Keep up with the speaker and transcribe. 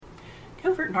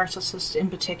Covert narcissists in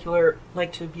particular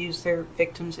like to abuse their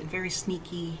victims in very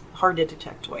sneaky, hard to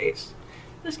detect ways.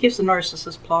 This gives the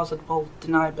narcissist plausible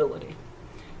deniability.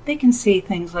 They can say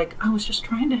things like, "I was just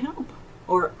trying to help,"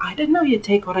 or "I didn't know you'd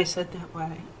take what I said that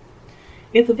way."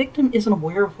 If the victim isn't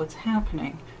aware of what's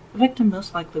happening, the victim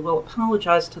most likely will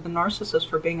apologize to the narcissist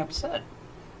for being upset.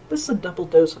 This is a double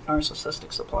dose of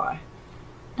narcissistic supply.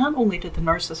 Not only did the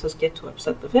narcissist get to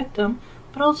upset the victim,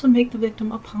 but also make the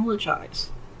victim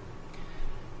apologize.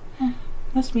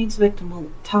 This means the victim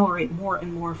will tolerate more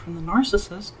and more from the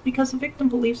narcissist because the victim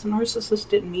believes the narcissist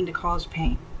didn't mean to cause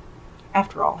pain.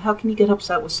 After all, how can you get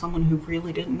upset with someone who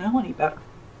really didn't know any better?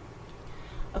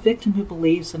 A victim who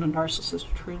believes that a narcissist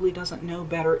truly doesn't know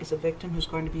better is a victim who's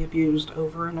going to be abused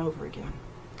over and over again.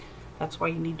 That's why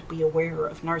you need to be aware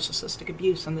of narcissistic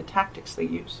abuse and the tactics they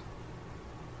use.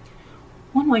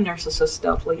 One way narcissists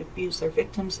stealthily abuse their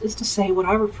victims is to say what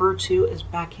I refer to as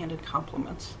backhanded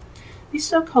compliments. These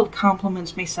so-called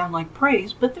compliments may sound like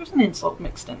praise, but there's an insult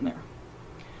mixed in there.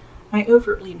 My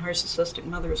overtly narcissistic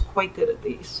mother is quite good at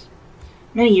these.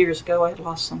 Many years ago, I had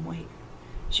lost some weight.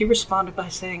 She responded by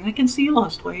saying, "I can see you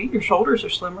lost weight. Your shoulders are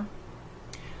slimmer."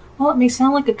 While it may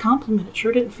sound like a compliment, it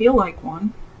sure didn't feel like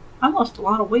one. I lost a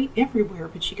lot of weight everywhere,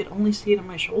 but she could only see it in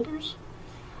my shoulders.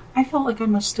 I felt like I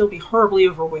must still be horribly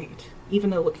overweight, even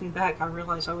though looking back, I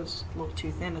realized I was a little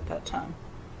too thin at that time.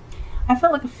 I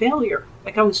felt like a failure,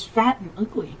 like I was fat and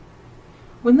ugly.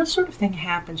 When this sort of thing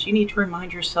happens, you need to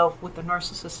remind yourself what the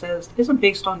narcissist says isn't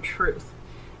based on truth.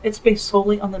 It's based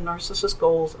solely on the narcissist's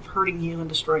goals of hurting you and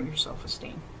destroying your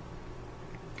self-esteem.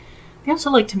 They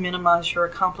also like to minimize your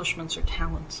accomplishments or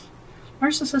talents.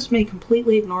 Narcissists may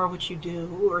completely ignore what you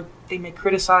do, or they may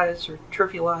criticize or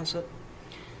trivialize it.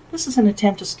 This is an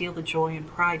attempt to steal the joy and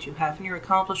pride you have in your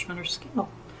accomplishment or skill,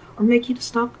 or make you to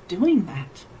stop doing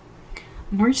that.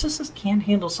 Narcissists can't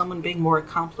handle someone being more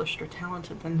accomplished or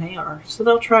talented than they are, so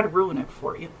they'll try to ruin it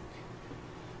for you.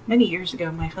 Many years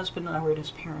ago, my husband and I were at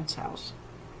his parents' house.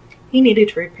 He needed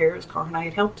to repair his car, and I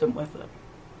had helped him with it.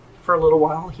 For a little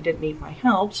while, he didn't need my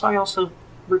help, so I also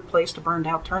replaced a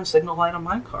burned-out turn signal light on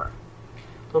my car.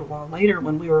 A little while later,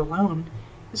 when we were alone,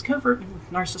 his covert and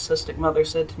narcissistic mother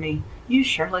said to me, "You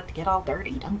sure like to get all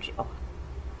dirty, don't you?"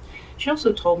 She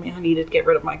also told me I needed to get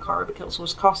rid of my car because it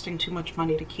was costing too much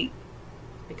money to keep,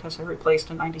 because I replaced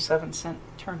a 97-cent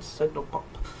turn signal bulb.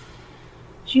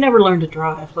 She never learned to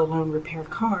drive, let alone repair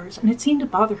cars, and it seemed to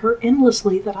bother her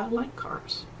endlessly that I like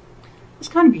cars. This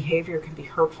kind of behavior can be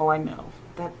hurtful, I know.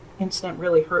 That incident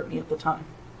really hurt me at the time.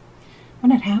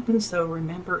 When it happens, though,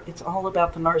 remember, it's all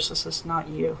about the narcissist, not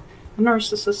you. The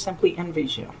narcissist simply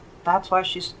envies you. That's why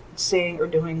she's saying or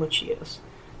doing what she is.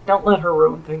 Don't let her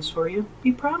ruin things for you.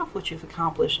 Be proud of what you've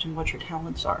accomplished and what your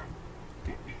talents are.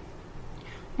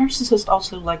 Narcissists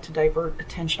also like to divert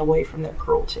attention away from their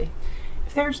cruelty.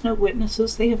 If there's no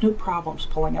witnesses, they have no problems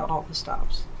pulling out all the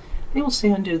stops. They will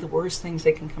say and do the worst things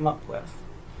they can come up with.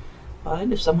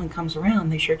 But if someone comes around,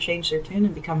 they sure change their tune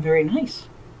and become very nice.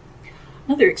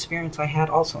 Another experience I had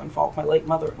also involved my late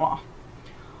mother-in-law.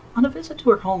 On a visit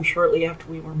to her home shortly after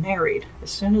we were married,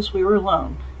 as soon as we were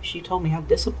alone, she told me how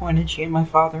disappointed she and my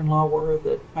father-in-law were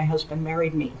that my husband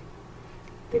married me.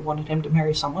 They wanted him to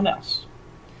marry someone else.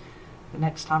 The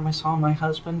next time I saw my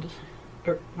husband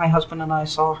and I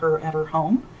saw her at her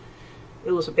home,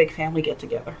 it was a big family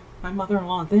get-together. My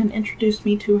mother-in-law then introduced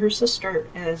me to her sister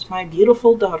as my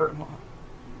beautiful daughter-in-law.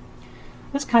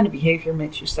 This kind of behavior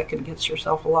makes you second-guess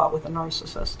yourself a lot with a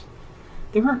narcissist.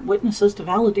 There aren't witnesses to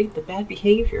validate the bad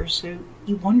behavior, so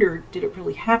you wonder, did it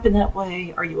really happen that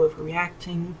way? Are you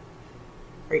overreacting?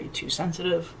 Are you too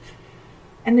sensitive?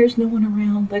 And there's no one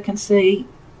around that can say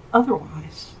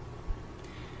otherwise.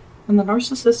 When the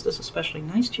narcissist is especially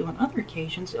nice to you on other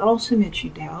occasions, it also makes you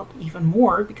doubt even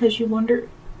more because you wonder,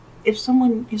 if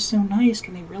someone is so nice,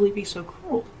 can they really be so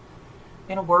cruel?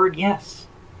 In a word, yes,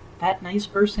 that nice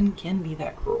person can be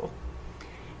that cruel.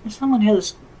 If someone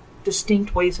has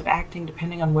distinct ways of acting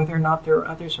depending on whether or not there are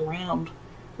others around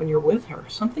when you're with her,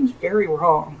 something's very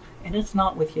wrong, and it's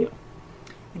not with you.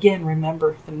 Again,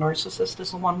 remember, the narcissist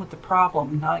is the one with the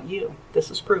problem, not you.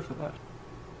 This is proof of it.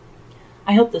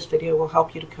 I hope this video will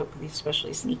help you to cope with these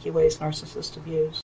especially sneaky ways narcissists abuse.